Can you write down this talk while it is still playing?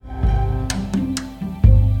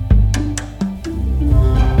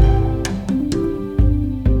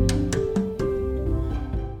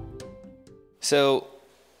So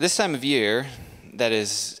this time of year, that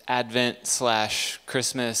is Advent /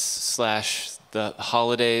 Christmas / the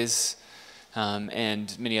holidays,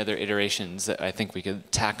 and many other iterations that I think we could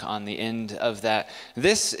tack on the end of that.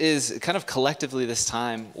 This is kind of collectively this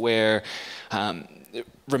time where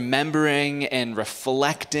remembering and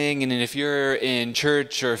reflecting, and if you're in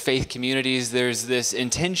church or faith communities, there's this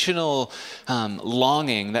intentional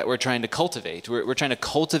longing that we're trying to cultivate. We're trying to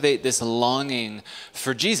cultivate this longing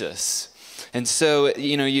for Jesus. And so,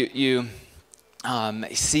 you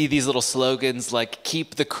see these little slogans like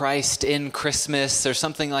 "Keep the Christ in Christmas" or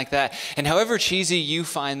something like that. And however cheesy you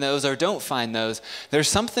find those or don't find those, there's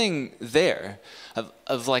something there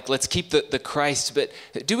of like, let's keep the Christ. But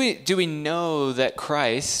do we know that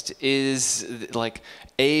Christ is like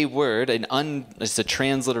a word, it's a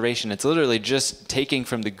transliteration. It's literally just taking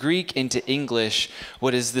from the Greek into English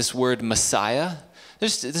what is this word Messiah.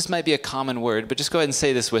 This might be a common word, but just go ahead and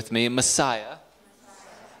say this with me, Messiah.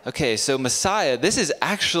 Okay, so Messiah, this is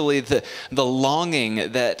actually the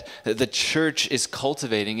longing that the church is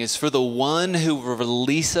cultivating, is for the one who will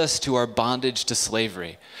release us to our bondage to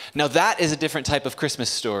slavery. Now that is a different type of Christmas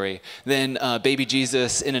story than baby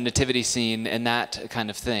Jesus in a nativity scene and that kind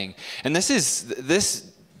of thing. And this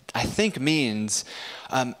I think means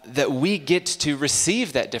that we get to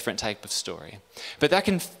receive that different type of story. But that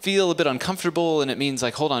can feel a bit uncomfortable, and it means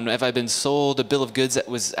like, hold on, have I been sold a bill of goods that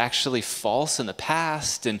was actually false in the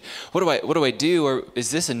past? And what do I do? Or is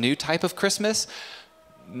this a new type of Christmas?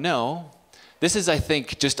 No. This is, I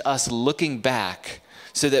think, just us looking back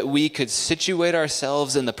so that we could situate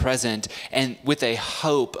ourselves in the present and with a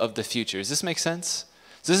hope of the future. Does this make sense?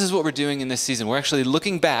 So this is what we're doing in this season. We're actually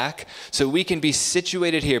looking back so we can be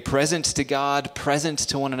situated here, present to God, present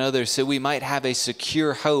to one another, so we might have a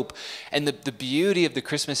secure hope. And the beauty of the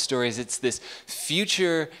Christmas story is it's this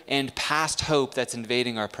future and past hope that's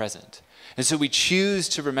invading our present. And so we choose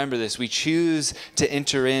to remember this. We choose to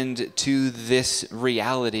enter into this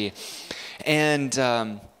reality. And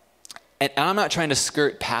I'm not trying to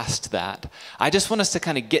skirt past that. I just want us to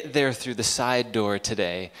kind of get there through the side door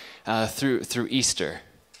today, through Easter.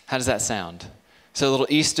 How does that sound? So a little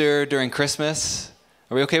Easter during Christmas.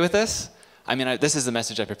 Are we okay with this? I mean, this is the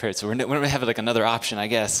message I prepared, so we're going to have like another option, I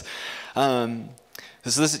guess. We're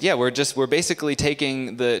basically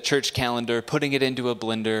taking the church calendar, putting it into a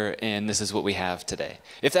blender, and this is what we have today.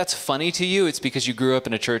 If that's funny to you, it's because you grew up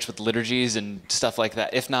in a church with liturgies and stuff like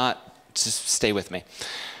that. If not, just stay with me.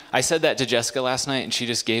 I said that to Jessica last night, and she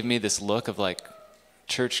just gave me this look of like,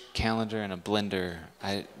 church calendar and a blender.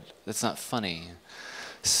 That's not funny.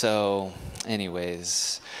 So,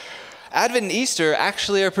 anyways, Advent and Easter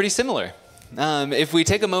actually are pretty similar. If we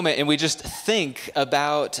take a moment and we just think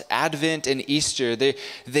about Advent and Easter,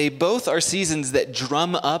 they both are seasons that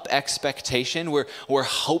drum up expectation. We're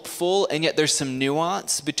hopeful, and yet there's some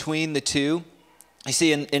nuance between the two. You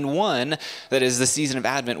see, in one, that is the season of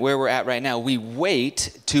Advent, where we're at right now, we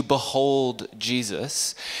wait to behold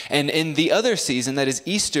Jesus. And in the other season, that is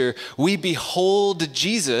Easter, we behold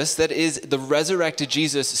Jesus, that is the resurrected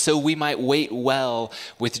Jesus, so we might wait well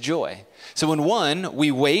with joy. So in one,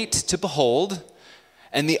 we wait to behold,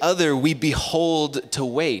 and the other, we behold to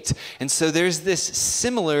wait. And so there's this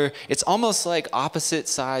similar, it's almost like opposite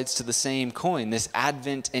sides to the same coin, this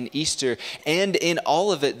Advent and Easter. And in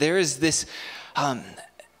all of it, there is this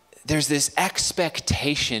there's this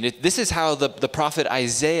expectation. This is how the prophet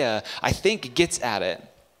Isaiah, I think, gets at it.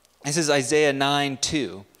 This is Isaiah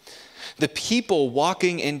 9:2. The people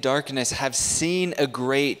walking in darkness have seen a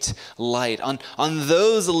great light. On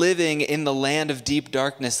those living in the land of deep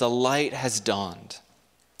darkness, the light has dawned.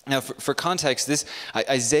 Now, for context, this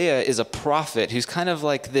Isaiah is a prophet who's kind of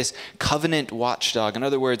like this covenant watchdog. In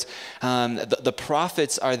other words, the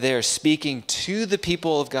prophets are there speaking to the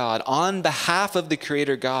people of God on behalf of the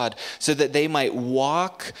Creator God so that they might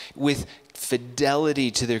walk with fidelity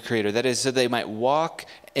to their Creator. That is, so they might walk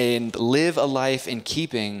and live a life in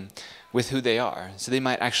keeping with who they are. So they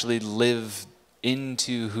might actually live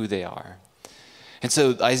into who they are. And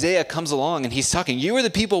so Isaiah comes along and he's talking, you are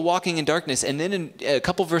the people walking in darkness. And then in a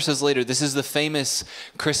couple verses later, this is the famous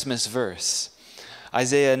Christmas verse.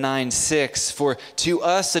 Isaiah 9:6, for to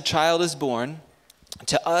us a child is born,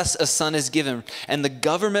 to us a son is given, and the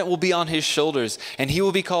government will be on his shoulders, and he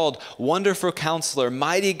will be called Wonderful Counselor,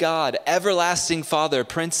 Mighty God, Everlasting Father,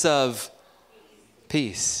 Prince of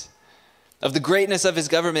Peace. Of the greatness of his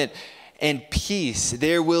government and peace.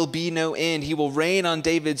 There will be no end. He will reign on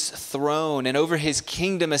David's throne and over his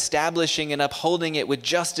kingdom, establishing and upholding it with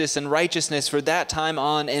justice and righteousness for that time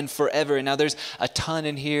on and forever. And now there's a ton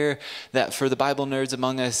in here that for the Bible nerds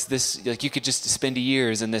among us, this, like, you could just spend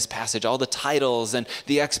years in this passage, all the titles and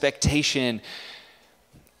the expectation.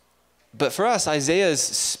 But for us, Isaiah's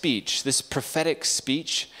speech, this prophetic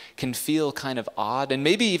speech, can feel kind of odd. And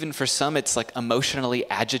maybe even for some, it's like emotionally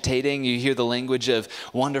agitating. You hear the language of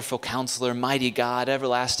wonderful counselor, mighty God,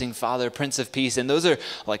 everlasting Father, Prince of Peace. And those are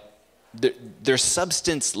like, they're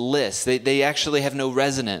substance-less. They actually have no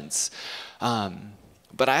resonance.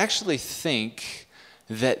 But I actually think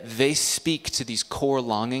that they speak to these core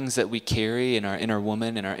longings that we carry in our inner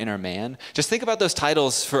woman, in our inner man. Just think about those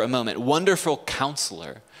titles for a moment. Wonderful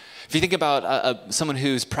counselor. If you think about someone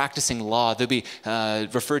who's practicing law, they'll be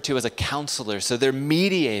referred to as a counselor. So they're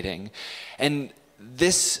mediating. And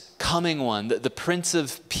this coming one, the Prince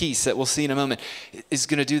of Peace that we'll see in a moment, is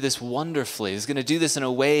going to do this wonderfully. Is going to do this in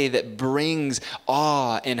a way that brings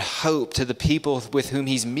awe and hope to the people with whom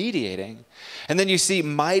he's mediating. And then you see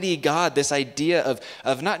mighty God, this idea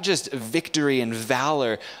of not just victory and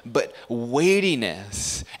valor, but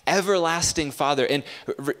weightiness, everlasting Father. And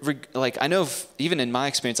like, I know even in my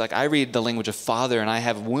experience, like, I read the language of Father and I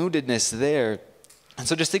have woundedness there. And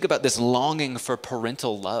so just think about this longing for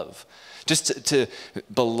parental love, just to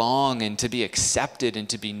belong and to be accepted and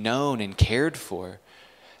to be known and cared for.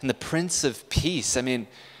 And the Prince of Peace, I mean,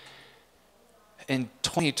 in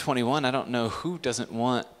 2021, I don't know who doesn't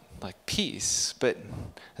want like peace, but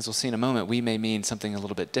as we'll see in a moment, we may mean something a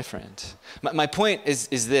little bit different. My point is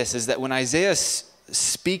that when Isaiah's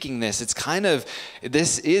speaking this, it's kind of,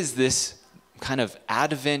 this kind of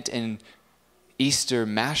Advent and Easter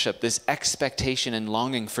mashup, this expectation and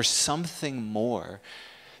longing for something more.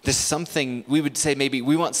 This something, we would say maybe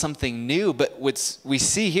we want something new, but what we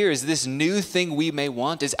see here is this new thing we may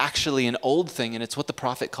want is actually an old thing, and it's what the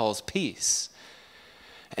prophet calls peace.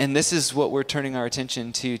 And this is what we're turning our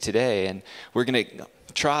attention to today. And we're going to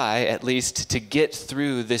try, at least, to get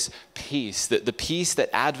through this peace, the peace that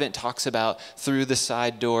Advent talks about through the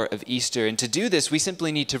side door of Easter. And to do this, we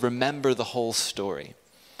simply need to remember the whole story.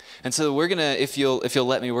 And so we're going to, if you'll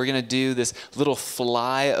let me, we're going to do this little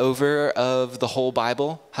flyover of the whole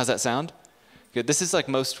Bible. How's that sound? Good. This is like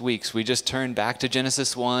most weeks. We just turn back to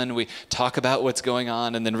Genesis 1. We talk about what's going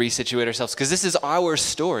on and then resituate ourselves because this is our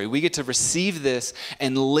story. We get to receive this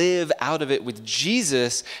and live out of it with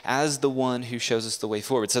Jesus as the one who shows us the way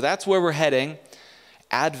forward. So that's where we're heading,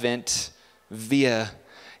 Advent via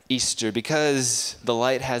Easter, because the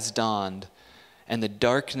light has dawned and the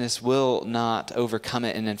darkness will not overcome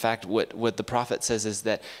it. And in fact, what the prophet says is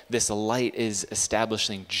that this light is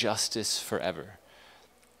establishing justice forever.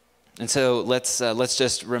 And so let's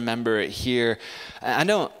just remember it here. I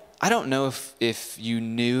don't know if you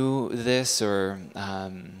knew this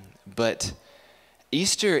but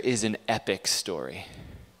Easter is an epic story.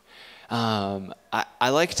 I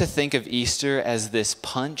like to think of Easter as this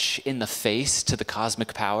punch in the face to the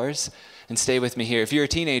cosmic powers. And stay with me here. If you're a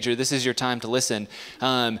teenager, this is your time to listen.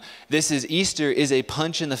 Easter is a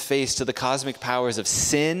punch in the face to the cosmic powers of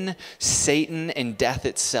sin, Satan, and death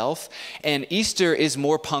itself. And Easter is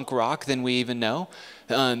more punk rock than we even know.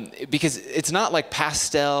 Because it's not like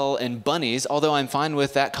pastel and bunnies, although I'm fine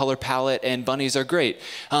with that color palette and bunnies are great.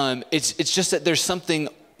 It's just that there's something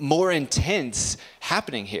more intense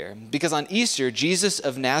happening here. Because on Easter, Jesus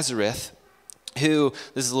of Nazareth, who,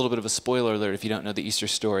 this is a little bit of a spoiler alert if you don't know the Easter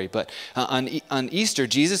story, but on Easter,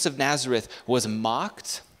 Jesus of Nazareth was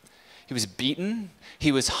mocked, he was beaten,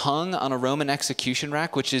 he was hung on a Roman execution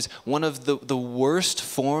rack, which is one of the worst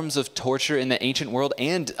forms of torture in the ancient world,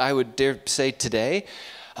 and I would dare say today.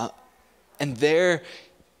 And there,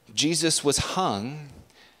 Jesus was hung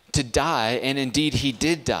to die, and indeed he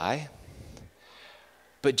did die,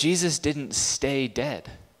 but Jesus didn't stay dead.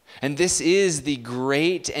 And this is the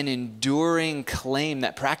great and enduring claim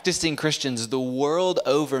that practicing Christians the world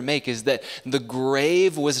over make, is that the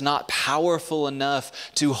grave was not powerful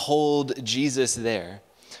enough to hold Jesus there.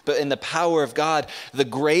 But in the power of God, the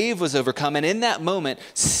grave was overcome. And in that moment,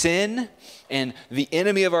 sin and the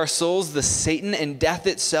enemy of our souls, the Satan and death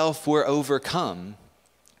itself, were overcome.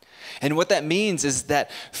 And what that means is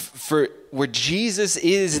that for where Jesus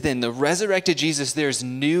is, then the resurrected Jesus, there's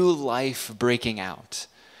new life breaking out.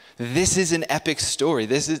 This is an epic story.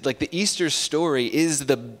 This is like the Easter story is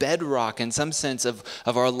the bedrock in some sense of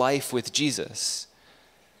our life with Jesus.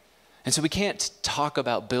 And so we can't talk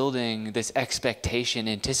about building this expectation,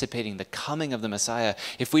 anticipating the coming of the Messiah,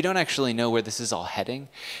 if we don't actually know where this is all heading.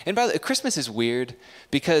 And by the way, Christmas is weird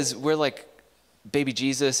because we're like baby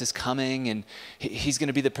Jesus is coming and he's going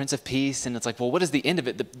to be the Prince of Peace. And it's like, well, what is the end of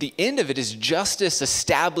it? The end of it is justice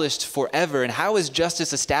established forever. And how is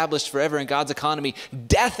justice established forever in God's economy?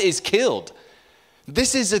 Death is killed.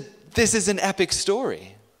 This is an epic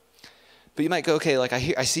story. But you might go, okay, like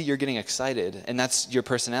I see you're getting excited, and that's your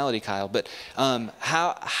personality, Kyle. But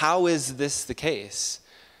how is this the case?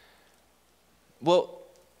 Well,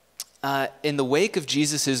 in the wake of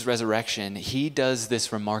Jesus' resurrection, he does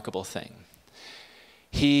this remarkable thing.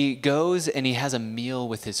 He goes and he has a meal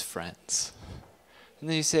with his friends. And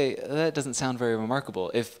then you say, that doesn't sound very remarkable.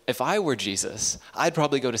 If I were Jesus, I'd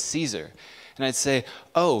probably go to Caesar. And I'd say,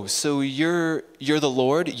 oh, so you're the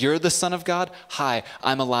Lord? You're the Son of God? Hi,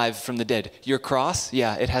 I'm alive from the dead. Your cross?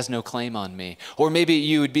 Yeah, it has no claim on me. Or maybe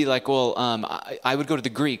you would be like, well, I would go to the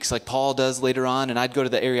Greeks like Paul does later on, and I'd go to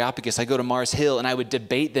the Areopagus. I'd go to Mars Hill, and I would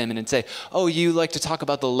debate them and I'd say, oh, you like to talk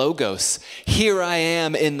about the Logos. Here I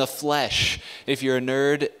am in the flesh. If you're a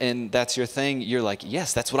nerd and that's your thing, you're like,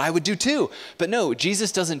 yes, that's what I would do too. But no,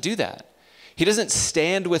 Jesus doesn't do that. He doesn't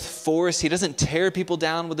stand with force. He doesn't tear people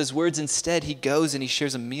down with his words. Instead, he goes and he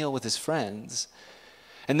shares a meal with his friends.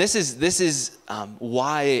 And this is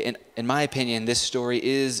why, in my opinion, this story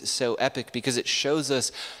is so epic, because it shows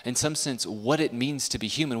us, in some sense, what it means to be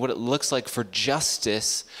human, what it looks like for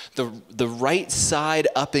justice, the right side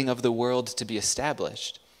upping of the world to be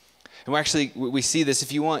established. And we see this.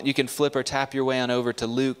 If you want, you can flip or tap your way on over to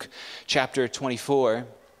Luke chapter 24.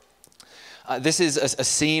 This is a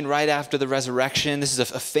scene right after the resurrection. This is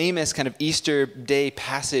a famous kind of Easter day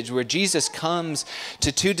passage where Jesus comes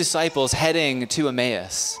to two disciples heading to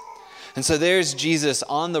Emmaus. And so there's Jesus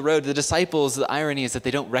on the road. The disciples, the irony is that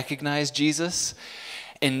they don't recognize Jesus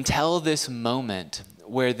until this moment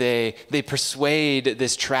where they persuade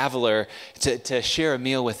this traveler to share a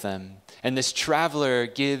meal with them. And this traveler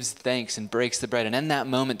gives thanks and breaks the bread. And in that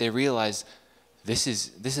moment, they realize, this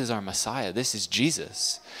is our Messiah. This is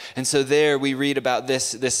Jesus. And so there we read about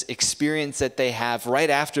this experience that they have right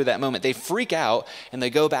after that moment. They freak out and they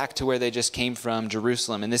go back to where they just came from,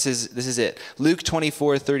 Jerusalem. And this is it. Luke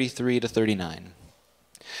 24:33-39.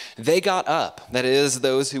 They got up, that is,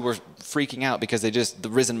 those who were freaking out because the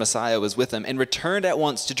risen Messiah was with them, and returned at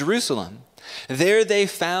once to Jerusalem. There they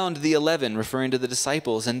found the 11, referring to the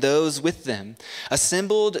disciples, and those with them,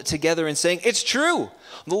 assembled together and saying, "It's true,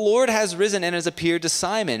 the Lord has risen and has appeared to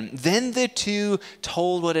Simon." Then the two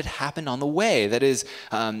told what had happened on the way. That is,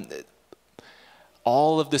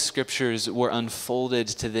 all of the scriptures were unfolded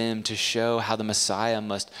to them to show how the Messiah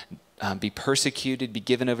must be persecuted, be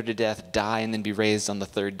given over to death, die, and then be raised on the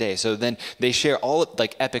third day. So then they share all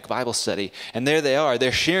like epic Bible study. And there they are.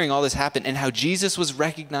 They're sharing all this happened and how Jesus was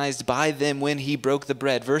recognized by them when he broke the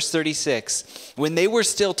bread. Verse 36, when they were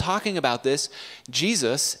still talking about this,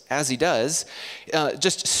 Jesus, as he does,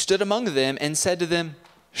 just stood among them and said to them,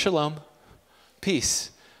 "Shalom, peace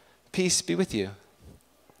be with you."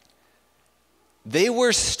 They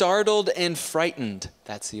were startled and frightened.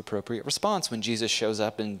 That's the appropriate response when Jesus shows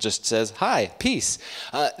up and just says, "Hi, peace."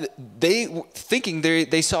 They thinking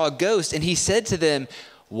they saw a ghost, and he said to them,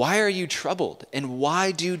 "Why are you troubled? And why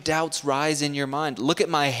do doubts rise in your mind? Look at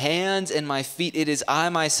my hands and my feet. It is I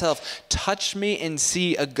myself. Touch me and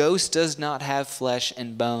see. A ghost does not have flesh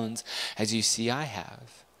and bones, as you see I have."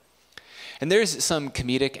 And there's some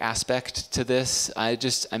comedic aspect to this.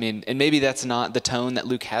 And maybe that's not the tone that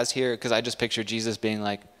Luke has here, because I just picture Jesus being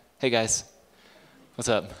like, "Hey guys, what's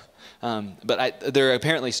up?" But they're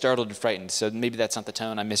apparently startled and frightened, so maybe that's not the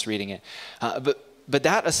tone. I'm misreading it. But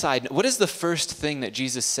that aside, what is the first thing that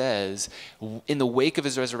Jesus says in the wake of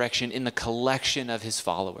his resurrection in the collection of his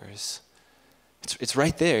followers? It's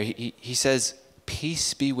right there. He says,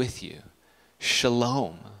 "Peace be with you.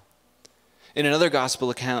 Shalom." In another gospel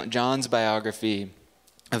account, John's biography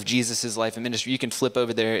of Jesus' life and ministry, you can flip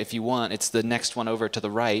over there if you want. It's the next one over to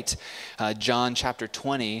the right, John chapter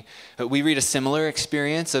 20. We read a similar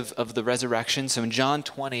experience of the resurrection. So in John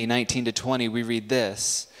 20:19-20, we read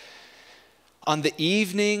this. On the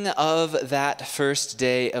evening of that first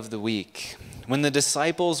day of the week, when the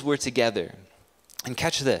disciples were together, and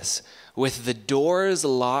catch this, with the doors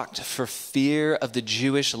locked for fear of the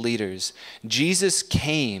Jewish leaders, Jesus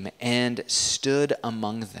came and stood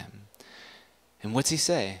among them. And what's he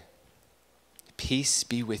say? "Peace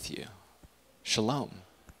be with you. Shalom."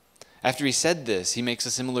 After he said this, he makes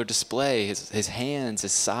a similar display, his hands,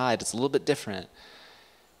 his side. It's a little bit different.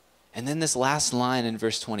 And then this last line in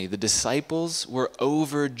verse 20, the disciples were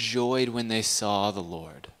overjoyed when they saw the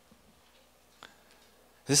Lord.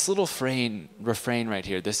 This little refrain right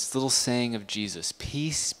here, this little saying of Jesus,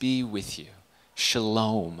 "Peace be with you,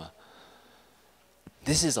 shalom."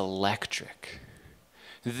 This is electric.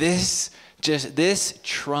 This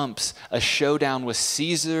trumps a showdown with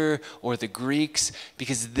Caesar or the Greeks,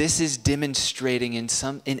 because this is demonstrating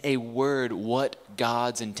in a word what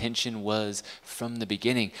God's intention was from the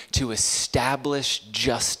beginning, to establish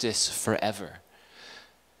justice forever.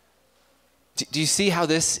 Do you see how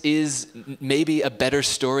this is maybe a better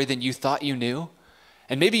story than you thought you knew?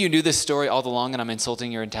 And maybe you knew this story all along and I'm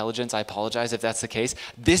insulting your intelligence. I apologize if that's the case.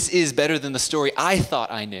 This is better than the story I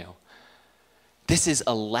thought I knew. This is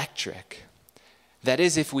electric. That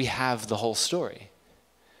is, if we have the whole story.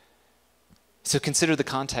 So consider the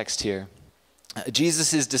context here.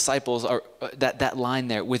 Jesus' disciples are, that line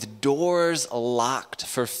there, with doors locked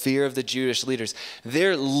for fear of the Jewish leaders.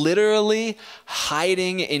 They're literally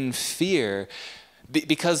hiding in fear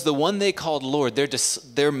because the one they called Lord,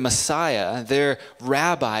 their Messiah, their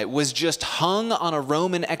rabbi, was just hung on a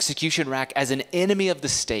Roman execution rack as an enemy of the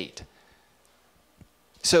state.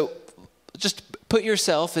 So just put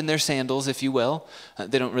yourself in their sandals, if you will.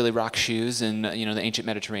 They don't really rock shoes in the ancient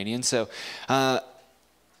Mediterranean. So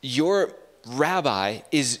your rabbi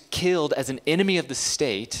is killed as an enemy of the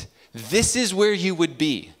state. This is where you would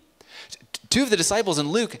be. Two of the disciples in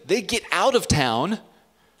Luke, they get out of town.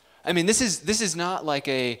 I mean, this is not like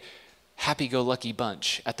a happy-go-lucky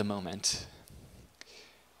bunch at the moment.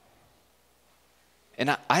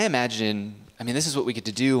 And I imagine, this is what we get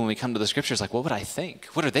to do when we come to the scriptures. Like, what would I think?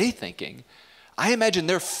 What are they thinking? I imagine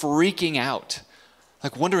they're freaking out,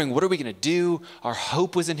 like wondering, what are we going to do? Our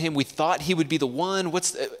hope was in him. We thought he would be the one.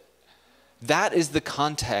 That is the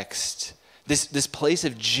context, this place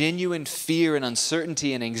of genuine fear and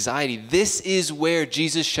uncertainty and anxiety. This is where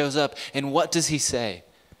Jesus shows up. And what does he say?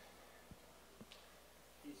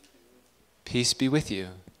 Peace be with you.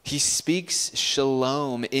 He speaks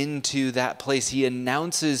shalom into that place. He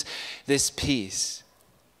announces this peace.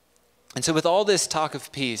 And so with all this talk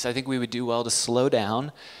of peace, I think we would do well to slow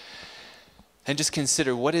down and just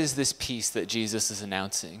consider, what is this peace that Jesus is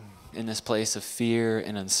announcing in this place of fear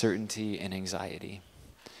and uncertainty and anxiety?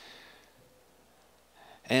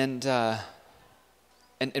 And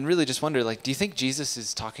really just wonder, do you think Jesus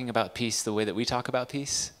is talking about peace the way that we talk about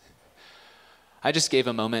peace? I just gave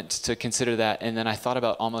a moment to consider that, and then I thought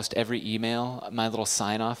about almost every email, my little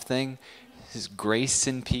sign-off thing is grace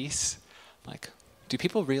and peace. Like, do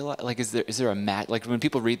people realize, is there a match? Like, when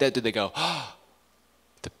people read that, do they go, oh,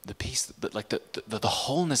 the peace, the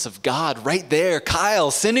wholeness of God right there, Kyle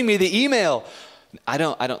sending me the email? I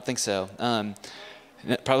don't think so.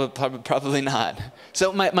 Probably not.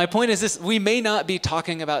 So my point is this: we may not be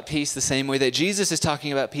talking about peace the same way that Jesus is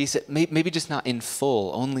talking about peace. Maybe just not in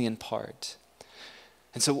full, only in part.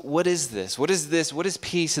 And so what is this? What is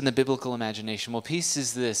peace in the biblical imagination? Well, peace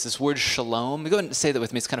is this word shalom. Go ahead and say that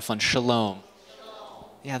with me. It's kind of fun. Shalom.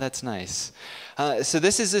 Yeah, that's nice. So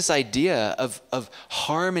this is this idea of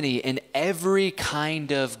harmony in every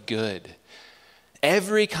kind of good.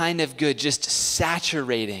 Every kind of good just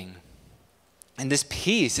saturating. And this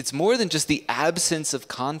peace, it's more than just the absence of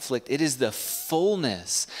conflict. It is the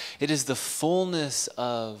fullness. It is the fullness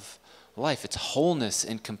of life. It's wholeness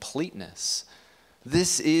and completeness.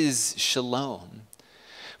 This is shalom.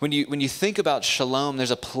 When you think about shalom, there's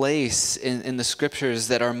a place in the scriptures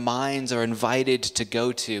that our minds are invited to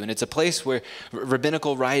go to. And it's a place where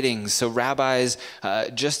rabbinical writings, so rabbis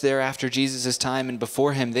just there after Jesus' time and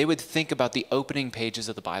before him, they would think about the opening pages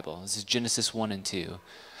of the Bible. This is Genesis 1 and 2.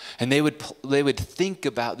 And they would think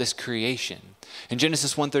about this creation. In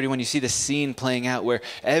Genesis 1:31, you see the scene playing out where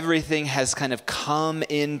everything has kind of come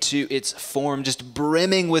into its form, just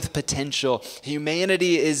brimming with potential.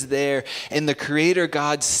 Humanity is there, and the Creator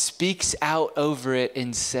God speaks out over it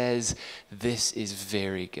and says, "This is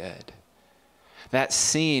very good." That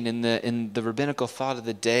scene in the rabbinical thought of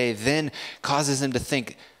the day then causes them to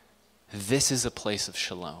think, this is a place of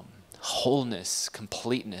shalom. Wholeness,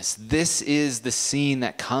 completeness. This is the scene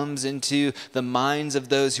that comes into the minds of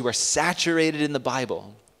those who are saturated in the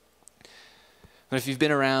Bible. But if you've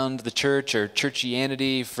been around the church or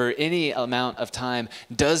churchianity for any amount of time,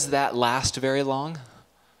 does that last very long?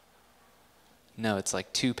 No, it's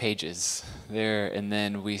like 2 pages there, and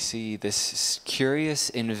then we see this curious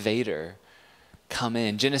invader come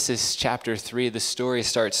in. Genesis chapter 3, the story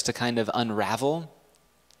starts to kind of unravel.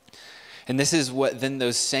 And this is what then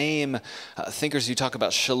those same thinkers who talk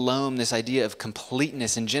about shalom, this idea of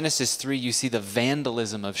completeness. In Genesis 3, you see the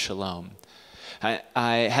vandalism of shalom.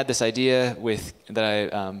 I had this idea that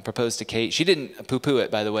I proposed to Kate. She didn't poo-poo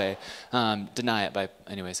it, by the way, deny it,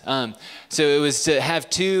 anyways. So it was to have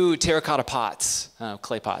 2 terracotta pots,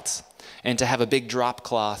 clay pots, and to have a big drop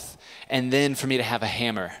cloth, and then for me to have a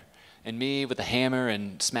hammer and me with a hammer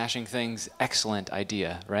and smashing things, excellent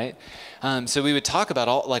idea, right? So we would talk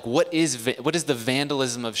about what is the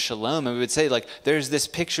vandalism of shalom, and we would say there's this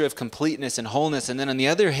picture of completeness and wholeness, and then on the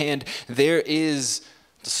other hand, there is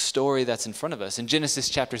the story that's in front of us. In Genesis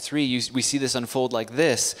chapter 3, we see this unfold like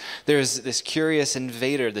this. There's this curious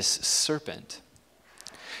invader, this serpent,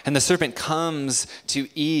 and the serpent comes to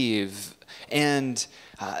Eve, and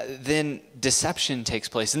then deception takes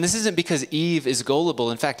place. And this isn't because Eve is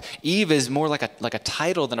gullible. In fact, Eve is more like a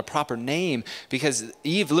title than a proper name, because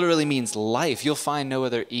Eve literally means life. You'll find no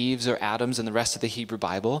other Eves or Adams in the rest of the Hebrew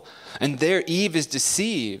Bible. And there Eve is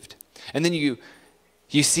deceived. And then you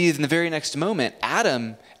see in the very next moment,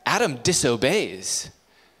 Adam disobeys.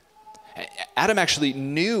 Adam actually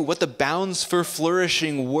knew what the bounds for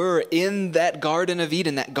flourishing were in that Garden of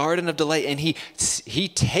Eden, that Garden of Delight, and he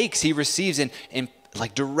receives and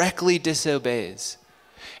directly disobeys.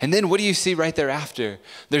 And then what do you see right thereafter?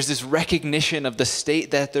 There's this recognition of the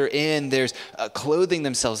state that they're in. There's clothing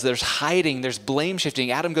themselves. There's hiding. There's blame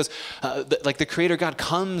shifting. Adam goes, the Creator God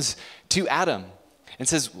comes to Adam and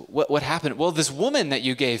says, what happened? Well, this woman that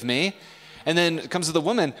you gave me. And then it comes to the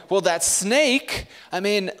woman, well, that snake. I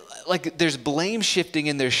mean, there's blame shifting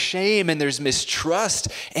and there's shame and there's mistrust,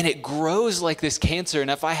 and it grows like this cancer. And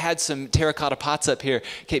if I had some terracotta pots up here,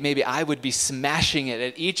 okay, maybe I would be smashing it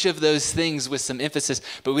at each of those things with some emphasis,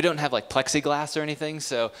 but we don't have plexiglass or anything,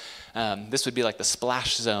 so this would be like the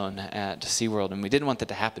splash zone at SeaWorld, and we didn't want that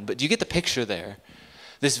to happen. But do you get the picture there?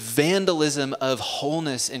 This vandalism of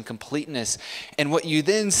wholeness and completeness. And what you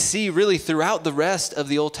then see really throughout the rest of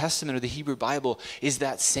the Old Testament or the Hebrew Bible is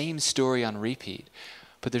that same story on repeat.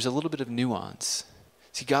 But there's a little bit of nuance.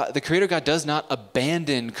 See, the Creator God does not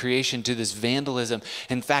abandon creation to this vandalism.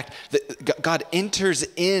 In fact, God enters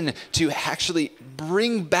in to actually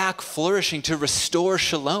bring back flourishing, to restore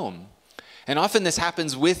shalom. And often this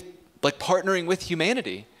happens with partnering with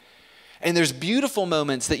humanity. And there's beautiful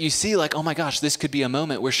moments that you see oh my gosh, this could be a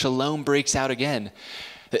moment where shalom breaks out again.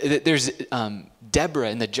 There's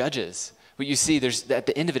Deborah in the Judges. What you see, at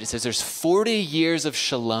the end of it, it says there's 40 years of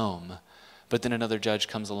shalom, but then another judge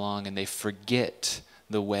comes along and they forget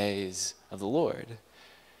the ways of the Lord.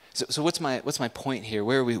 So what's my point here?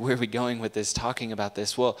 Where are we going with this, talking about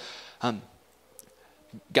this? Well,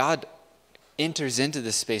 God enters into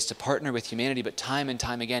this space to partner with humanity, but time and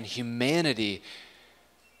time again, humanity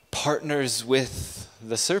partners with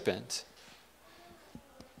the serpent.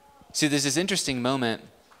 See, there's this interesting moment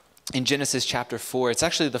in Genesis chapter 4. It's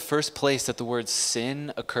actually the first place that the word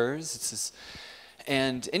sin occurs.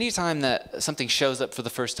 And anytime that something shows up for the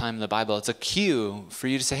first time in the Bible, it's a cue for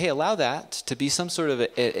you to say, hey, allow that to be some sort of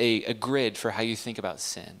a grid for how you think about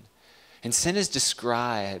sin. And sin is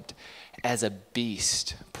described as a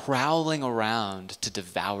beast prowling around to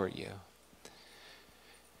devour you.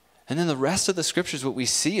 And then the rest of the scriptures, what we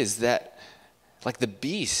see is that the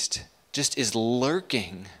beast just is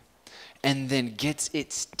lurking and then gets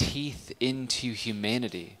its teeth into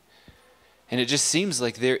humanity. And it just seems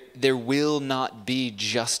like there will not be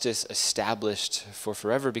justice established for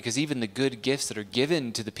forever, because even the good gifts that are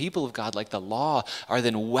given to the people of God, like the law, are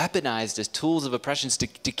then weaponized as tools of oppression to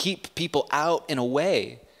keep people out and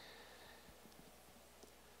away.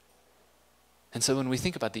 And so when we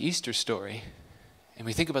think about the Easter story, and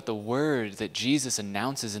we think about the word that Jesus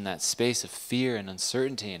announces in that space of fear and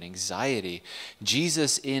uncertainty and anxiety,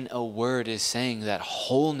 Jesus in a word is saying that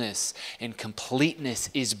wholeness and completeness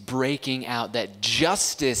is breaking out, that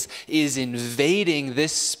justice is invading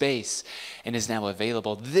this space and is now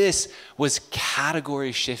available. This was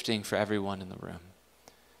category shifting for everyone in the room,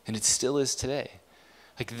 and it still is today.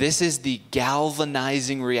 This is the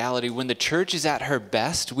galvanizing reality. When the church is at her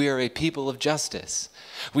best, we are a people of justice.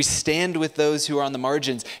 We stand with those who are on the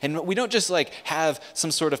margins. And we don't just have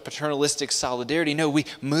some sort of paternalistic solidarity. No, we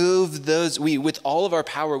move those, with all of our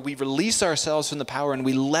power, we release ourselves from the power and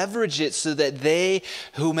we leverage it so that they,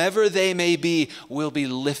 whomever they may be, will be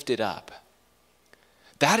lifted up.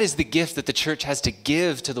 That is the gift that the church has to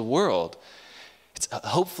give to the world. It's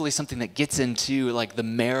hopefully something that gets into the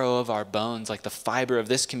marrow of our bones, the fiber of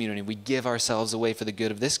this community. We give ourselves away for the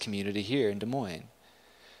good of this community here in Des Moines.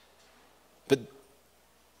 But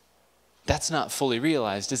that's not fully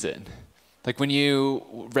realized, is it? When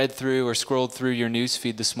you read through or scrolled through your news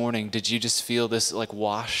feed this morning, did you just feel this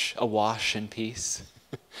awash in peace?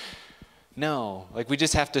 No, we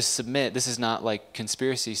just have to submit. This is not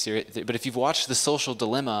conspiracy theory, but if you've watched The Social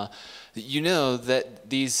Dilemma, you know that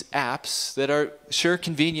these apps that are sure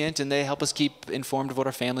convenient and they help us keep informed of what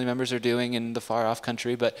our family members are doing in the far off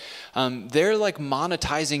country, but they're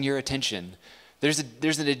monetizing your attention There's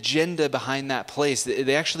an agenda behind that place.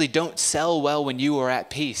 They actually don't sell well when you are at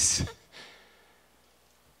peace.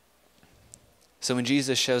 So when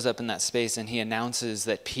Jesus shows up in that space and he announces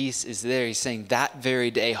that peace is there, he's saying that very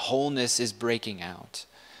day wholeness is breaking out.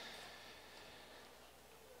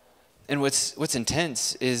 And what's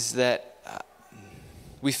intense is that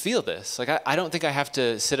we feel this. Like I don't think I have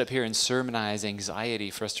to sit up here and sermonize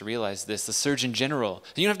anxiety for us to realize this. The Surgeon General,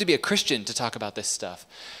 you don't have to be a Christian to talk about this stuff.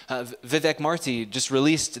 Vivek Murthy just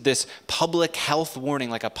released this public health warning,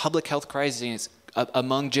 like a public health crisis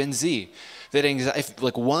among Gen Z, that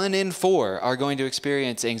like 1 in 4 are going to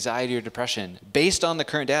experience anxiety or depression based on the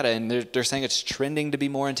current data, and they're saying it's trending to be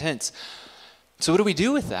more intense. So what do we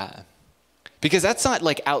do with that? Because that's not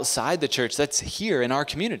like outside the church, that's here in our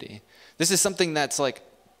community. This is something that's like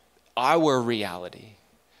our reality.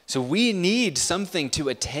 So we need something to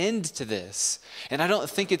attend to this. And I don't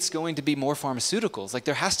think it's going to be more pharmaceuticals. Like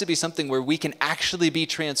there has to be something where we can actually be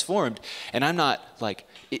transformed. And I'm not like,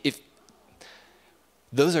 if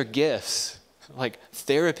those are gifts. Like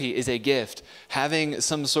therapy is a gift. Having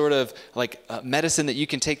some sort of like medicine that you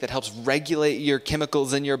can take that helps regulate your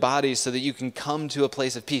chemicals in your body so that you can come to a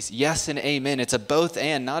place of peace. Yes and amen. It's a both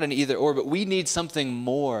and, not an either or, but we need something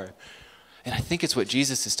more. And I think it's what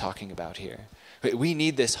Jesus is talking about here. We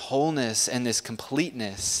need this wholeness and this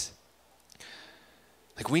completeness.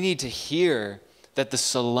 Like we need to hear that the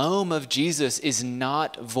shalom of Jesus is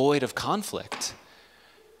not void of conflict.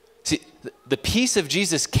 See, the peace of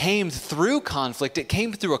Jesus came through conflict. It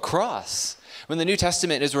came through a cross. When the New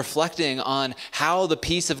Testament is reflecting on how the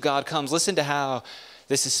peace of God comes, listen to how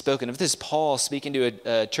this is spoken of. This is Paul speaking to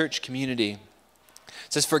a church community.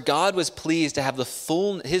 It says, "For God was pleased to have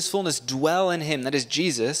his fullness dwell in him," that is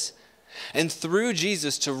Jesus, "and through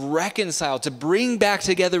Jesus to reconcile, to bring back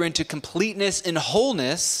together into completeness and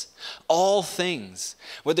wholeness all things,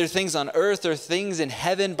 whether things on earth or things in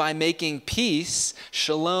heaven, by making peace,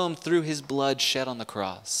 shalom, through his blood shed on the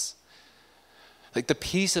cross." Like the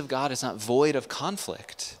peace of God is not void of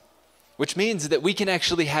conflict, which means that we can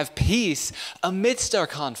actually have peace amidst our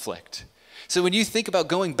conflict. So when you think about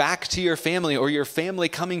going back to your family or your family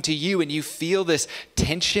coming to you and you feel this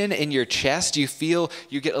tension in your chest, you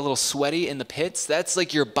get a little sweaty in the pits, that's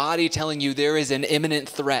like your body telling you there is an imminent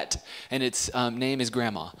threat and its name is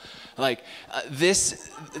grandma. Like this,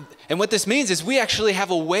 and what this means is we actually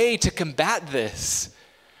have a way to combat this.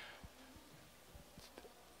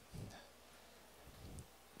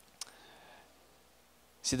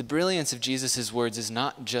 See, the brilliance of Jesus' words is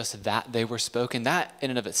not just that they were spoken. That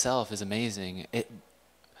in and of itself is amazing.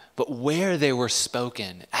 But where they were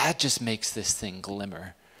spoken, that just makes this thing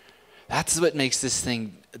glimmer. That's what makes this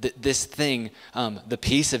thing, the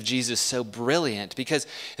peace of Jesus so brilliant. Because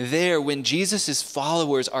there, when Jesus'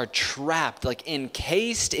 followers are trapped, like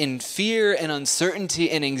encased in fear and uncertainty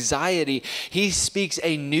and anxiety, he speaks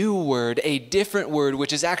a new word, a different word,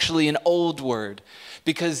 which is actually an old word.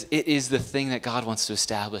 Because it is the thing that God wants to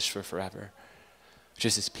establish for forever, which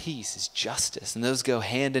is his peace, his justice. And those go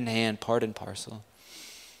hand in hand, part and parcel.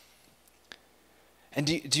 And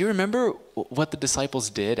do you remember what the disciples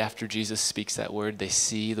did after Jesus speaks that word? They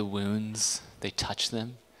see the wounds, they touch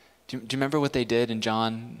them. Do you remember what they did at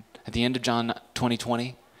the end of John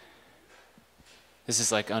 20:20? This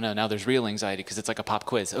is like, oh no, now there's real anxiety because it's like a pop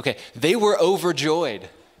quiz. Okay, they were overjoyed.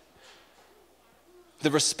 The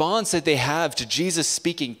response that they have to Jesus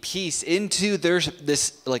speaking peace into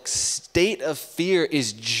this like state of fear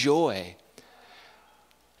is joy.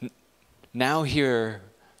 Now hear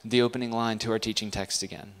the opening line to our teaching text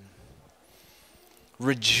again.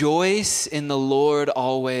 Rejoice in the Lord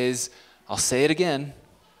always. I'll say it again.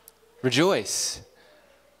 Rejoice.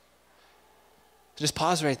 Just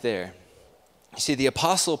pause right there. You see, the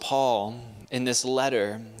Apostle Paul in this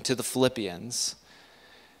letter to the Philippians,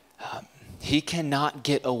 he cannot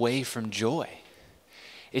get away from joy.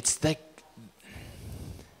 It's this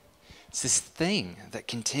thing that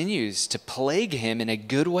continues to plague him in a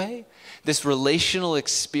good way. This relational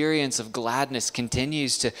experience of gladness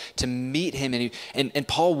continues to meet him. And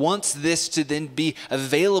Paul wants this to then be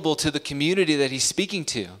available to the community that he's speaking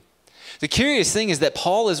to. The curious thing is that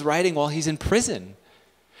Paul is writing while he's in prison.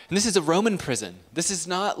 And this is a Roman prison. This is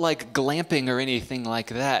not like glamping or anything like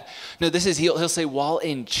that. No, this is, he'll say, while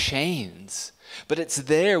in chains. But it's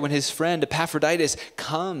there when his friend Epaphroditus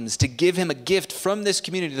comes to give him a gift from this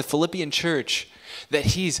community, the Philippian church, that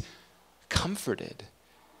he's comforted.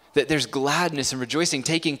 That there's gladness and rejoicing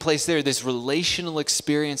taking place there. This relational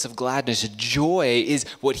experience of gladness, joy is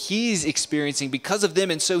what he's experiencing because of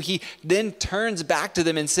them. And so he then turns back to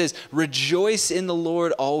them and says, rejoice in the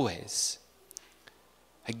Lord always.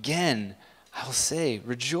 Again, I will say,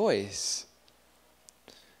 rejoice.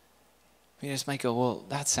 You just might go, well,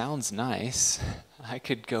 that sounds nice. I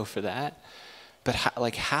could go for that. But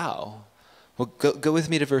how? Well, go with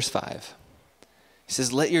me to verse 5. He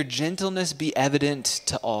says, let your gentleness be evident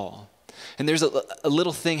to all. And there's a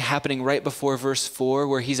little thing happening right before verse 4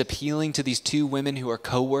 where he's appealing to these two women who are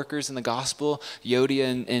co-workers in the gospel,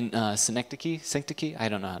 Euodia and Syntyche. I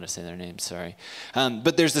don't know how to say their names, sorry.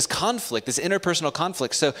 But there's this conflict, this interpersonal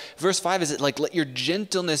conflict. So verse 5 is let your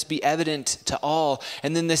gentleness be evident to all.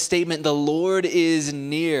 And then this statement, the Lord is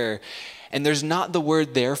near. And there's not the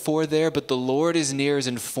word therefore there, but the Lord is near is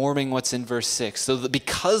informing what's in verse 6. So that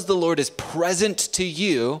because the Lord is present to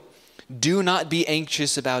you, do not be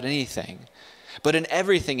anxious about anything, but in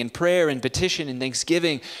everything, in prayer and petition and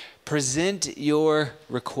thanksgiving, present your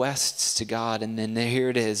requests to God. And then here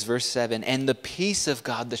it is, verse 7, and the peace of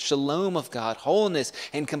God, the shalom of God, wholeness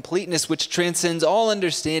and completeness, which transcends all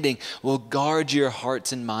understanding, will guard your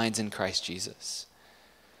hearts and minds in Christ Jesus.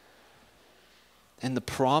 And the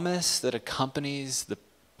promise that accompanies the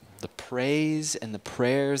praise and the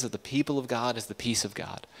prayers of the people of God is the peace of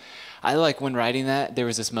God. I like when writing that, there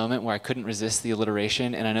was this moment where I couldn't resist the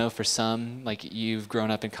alliteration. And I know for some, like you've grown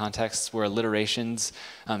up in contexts where alliterations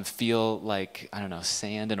feel like, I don't know,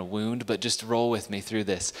 sand in a wound, but just roll with me through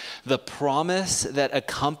this. The promise that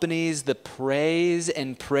accompanies the praise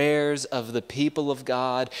and prayers of the people of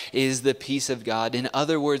God is the peace of God. In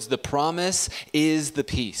other words, the promise is the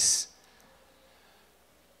peace.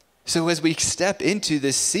 So as we step into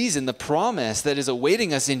this season, the promise that is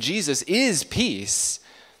awaiting us in Jesus is peace.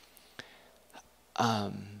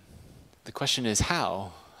 The question is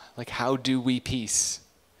how? Like, how do we peace?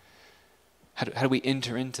 How do we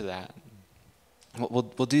enter into that? We'll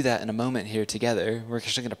do that in a moment here together. We're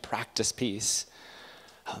actually going to practice peace.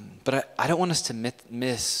 But I don't want us to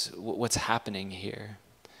miss what's happening here.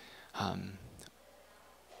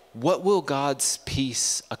 What will God's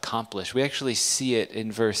peace accomplish? We actually see it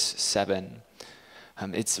in verse 7.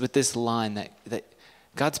 It's with this line that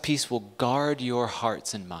God's peace will guard your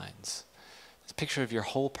hearts and minds. It's a picture of your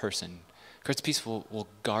whole person. God's peace will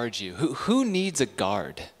guard you. Who needs a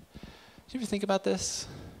guard? Do you ever think about this?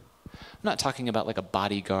 I'm not talking about like a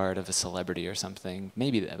bodyguard of a celebrity or something.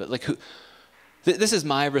 Maybe that, but like who? This is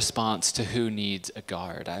my response to who needs a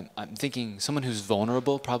guard. I'm thinking someone who's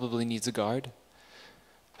vulnerable probably needs a guard.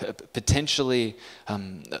 Potentially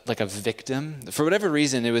like a victim. For whatever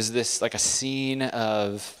reason, it was this like a scene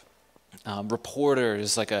of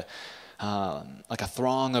reporters, like a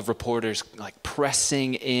throng of reporters like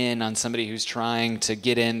pressing in on somebody who's trying to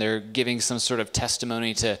get in. They're giving some sort of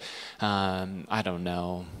testimony to, I don't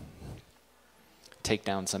know, take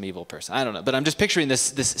down some evil person. I don't know. But I'm just picturing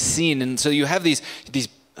this scene. And so you have these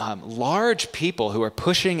large people who are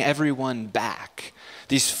pushing everyone back.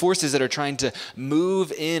 These forces that are trying to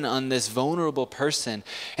move in on this vulnerable person.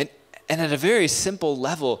 And at a very simple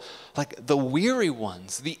level, like the weary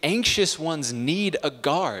ones, the anxious ones need a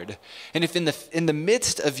guard. And if in the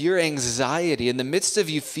midst of your anxiety, in the midst of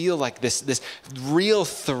you feel like this real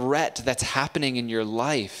threat that's happening in your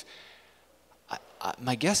life,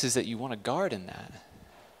 my guess is that you want a guard in that.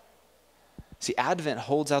 See, Advent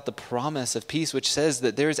holds out the promise of peace, which says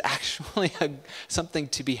that there's actually something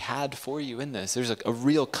to be had for you in this. There's a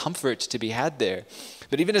real comfort to be had there.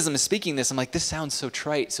 But even as I'm speaking this, I'm like, this sounds so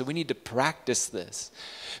trite, so we need to practice this.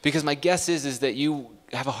 Because my guess is that you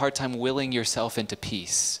have a hard time willing yourself into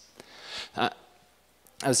peace.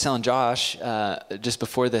 I was telling Josh just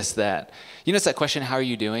before this that, you know, it's that question, how are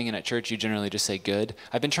you doing? And at church, you generally just say good.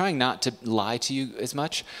 I've been trying not to lie to you as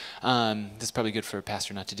much. This is probably good for a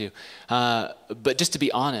pastor not to do. But just to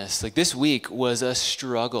be honest, like this week was a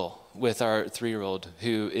struggle with our 3-year-old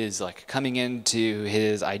who is like coming into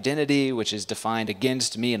his identity, which is defined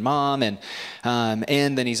against me and mom. And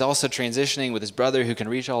then he's also transitioning with his brother who can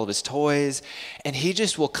reach all of his toys. And he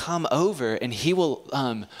just will come over and he will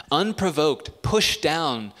unprovoked push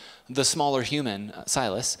down the smaller human,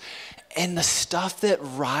 Silas. And the stuff that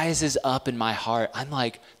rises up in my heart, I'm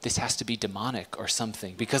like, this has to be demonic or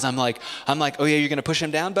something. Because I'm like, oh yeah, you're going to push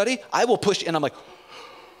him down, buddy? I will push. And I'm like,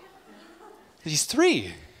 he's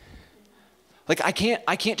 3. Like I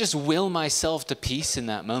can't just will myself to peace in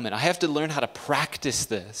that moment. I have to learn how to practice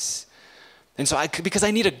this. And so because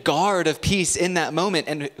I need a guard of peace in that moment.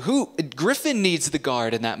 And Griffin needs the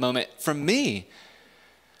guard in that moment from me.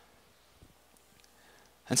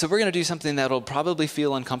 And so we're going to do something that'll probably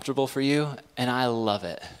feel uncomfortable for you. And I love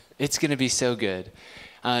it. It's going to be so good.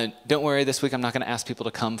 Don't worry, this week I'm not going to ask people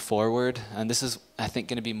to come forward. And this is, I think,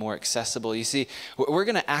 going to be more accessible. You see, we're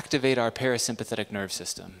going to activate our parasympathetic nerve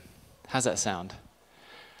system. How's that sound?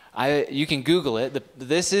 You can Google it.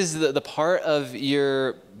 This is the part of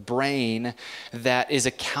your brain that is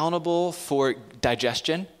accountable for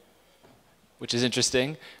digestion, which is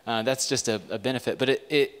interesting. That's just a benefit. But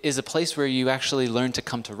it is a place where you actually learn to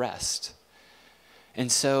come to rest.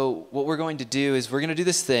 And so what we're going to do is we're going to do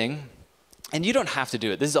this thing. And you don't have to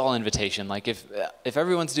do it. This is all invitation. Like if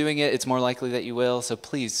everyone's doing it, it's more likely that you will. So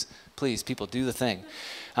please, people, do the thing.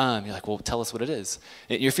 You're like, well, tell us what it is.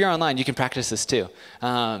 If you're online, you can practice this too.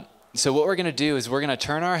 So what we're going to do is we're going to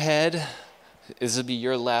turn our head. This will be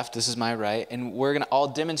your left. This is my right. And we're going to all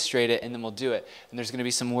demonstrate it, and then we'll do it. And there's going to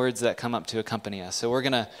be some words that come up to accompany us. So we're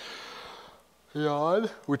going to yawn,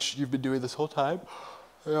 which you've been doing this whole time.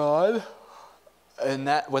 Yawn. And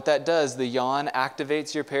what that does, the yawn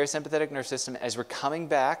activates your parasympathetic nerve system. As we're coming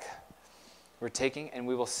back, we're taking, and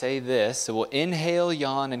we will say this. So we'll inhale,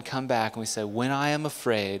 yawn, and come back. And we say, when I am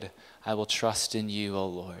afraid, I will trust in you, O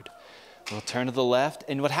Lord. We'll turn to the left.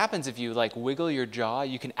 And what happens if you wiggle your jaw,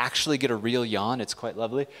 you can actually get a real yawn. It's quite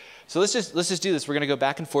lovely. So let's just do this. We're going to go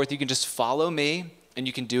back and forth. You can just follow me, and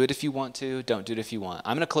you can do it if you want to. Don't do it if you want.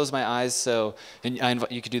 I'm going to close my eyes, and I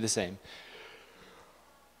invite you to do the same.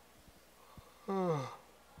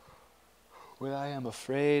 When I am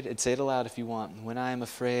afraid, and say it aloud if you want. When I am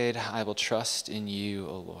afraid, I will trust in you,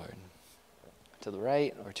 O Lord. To the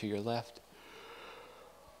right or to your left.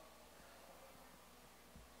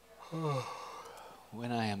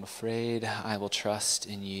 When I am afraid, I will trust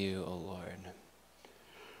in you, O Lord.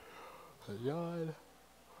 God.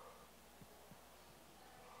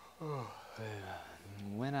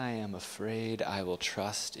 When I am afraid, I will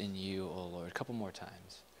trust in you, O Lord. A couple more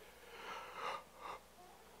times.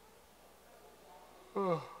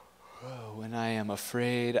 When I am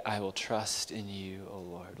afraid, I will trust in you, O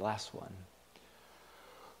Lord. Last one.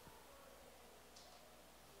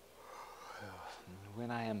 When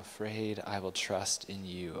I am afraid, I will trust in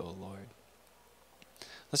you, O Lord.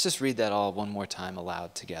 Let's just read that all one more time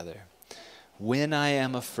aloud together. When I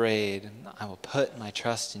am afraid, I will put my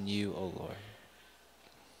trust in you, O Lord.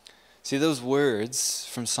 See, those words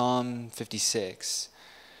from Psalm 56,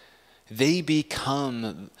 they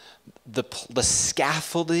become the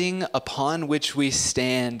scaffolding upon which we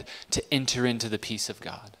stand to enter into the peace of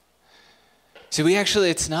God. So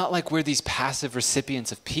it's not like we're these passive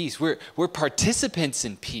recipients of peace. We're participants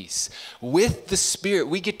in peace. With the Spirit,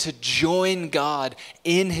 we get to join God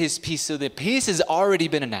in his peace. So the peace has already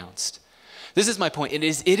been announced. This is my point. It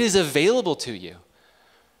is available to you.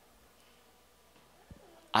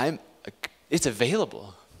 It's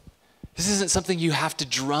available. This isn't something you have to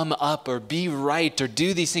drum up or be right or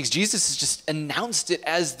do these things. Jesus has just announced it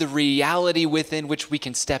as the reality within which we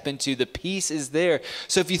can step into. The peace is there.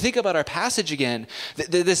 So if you think about our passage again,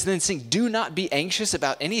 this thing, do not be anxious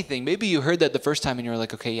about anything. Maybe you heard that the first time and you were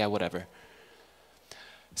like, okay, yeah, whatever.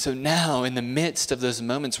 So now in the midst of those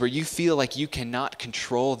moments where you feel like you cannot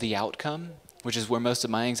control the outcome, which is where most of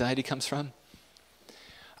my anxiety comes from,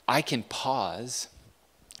 I can pause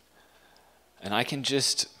and I can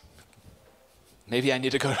just... Maybe I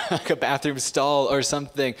need to go to a bathroom stall or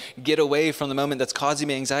something, get away from the moment that's causing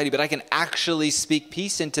me anxiety, but I can actually speak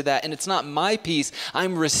peace into that. And it's not my peace.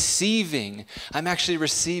 I'm actually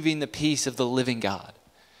receiving the peace of the living God.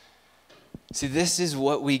 See, this is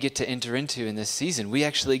what we get to enter into in this season. We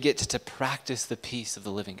actually get to practice the peace of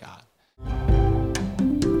the living God.